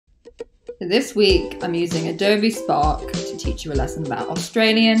This week I'm using Adobe Spark to teach you a lesson about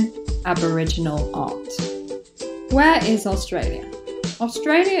Australian Aboriginal art. Where is Australia?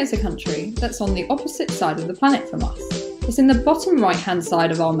 Australia is a country that's on the opposite side of the planet from us. It's in the bottom right hand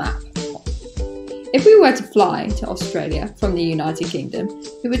side of our map. If we were to fly to Australia from the United Kingdom,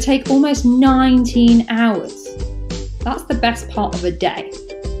 it would take almost 19 hours. That's the best part of a day.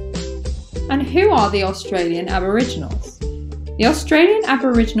 And who are the Australian Aboriginals? The Australian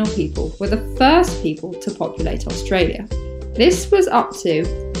Aboriginal people were the first people to populate Australia. This was up to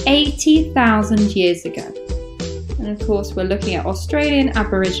 80,000 years ago. And of course, we're looking at Australian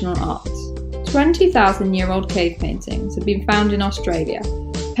Aboriginal art. 20,000-year-old cave paintings have been found in Australia,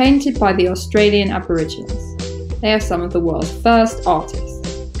 painted by the Australian Aboriginals. They are some of the world's first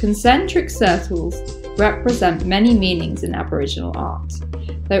artists. Concentric circles represent many meanings in Aboriginal art,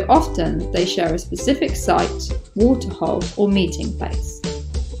 though often they share a specific site, waterhole or meeting place.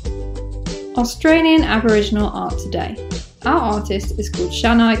 Australian Aboriginal art today. Our artist is called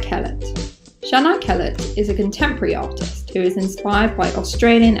Shanai Kellet. Shanai Kellet is a contemporary artist who is inspired by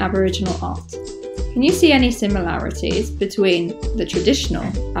Australian Aboriginal art. Can you see any similarities between the traditional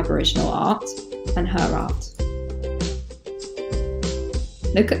Aboriginal art and her art?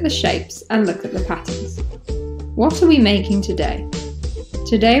 Look at the shapes and look at the patterns. What are we making today?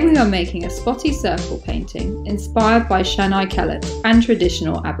 Today we are making a spotty circle painting inspired by Shanai Kellet and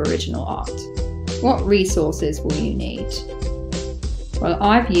traditional Aboriginal art. What resources will you need? Well,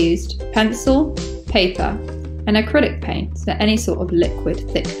 I've used pencil, paper and acrylic paint, so any sort of liquid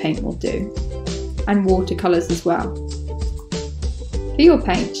thick paint will do, and watercolours as well. For your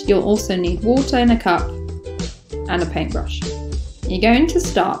paint, you'll also need water in a cup and a paintbrush. You're going to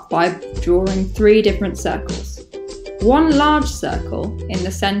start by drawing 3 different circles. One large circle in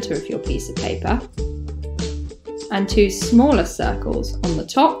the centre of your piece of paper, and 2 smaller circles on the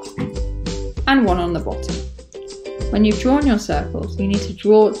top and one on the bottom. When you've drawn your circles, you need to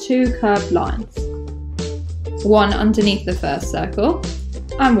draw 2 curved lines. One underneath the first circle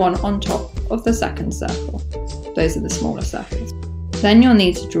and one on top of the second circle. Those are the smaller circles. Then you'll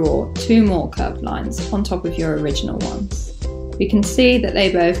need to draw 2 more curved lines on top of your original ones. You can see that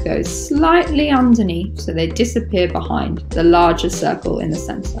they both go slightly underneath, so they disappear behind the larger circle in the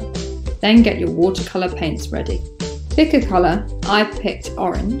centre. Then get your watercolour paints ready. Pick a colour. I've picked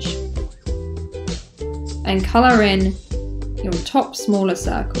orange. And colour in your top smaller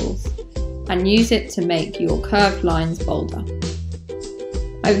circles and use it to make your curved lines bolder.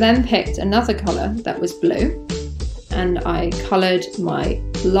 I then picked another colour that was blue, and I coloured my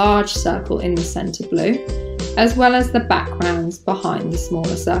large circle in the centre blue, as well as the backgrounds behind the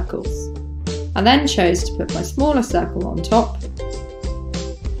smaller circles. I then chose to put my smaller circle on top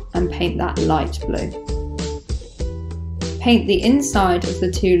and paint that light blue. Paint the inside of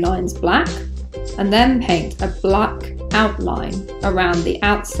the 2 lines black, and then paint a black outline around the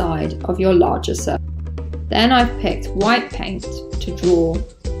outside of your larger circle. Then I've picked white paint to draw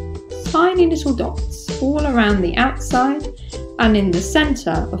tiny little dots all around the outside and in the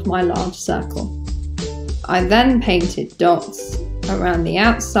centre of my large circle. I then painted dots around the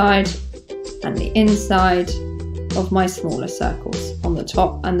outside and the inside of my smaller circles on the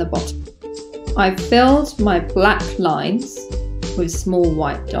top and the bottom. I filled my black lines with small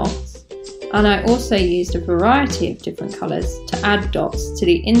white dots, and I also used a variety of different colours to add dots to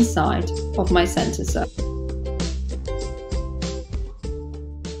the inside of my centre circle.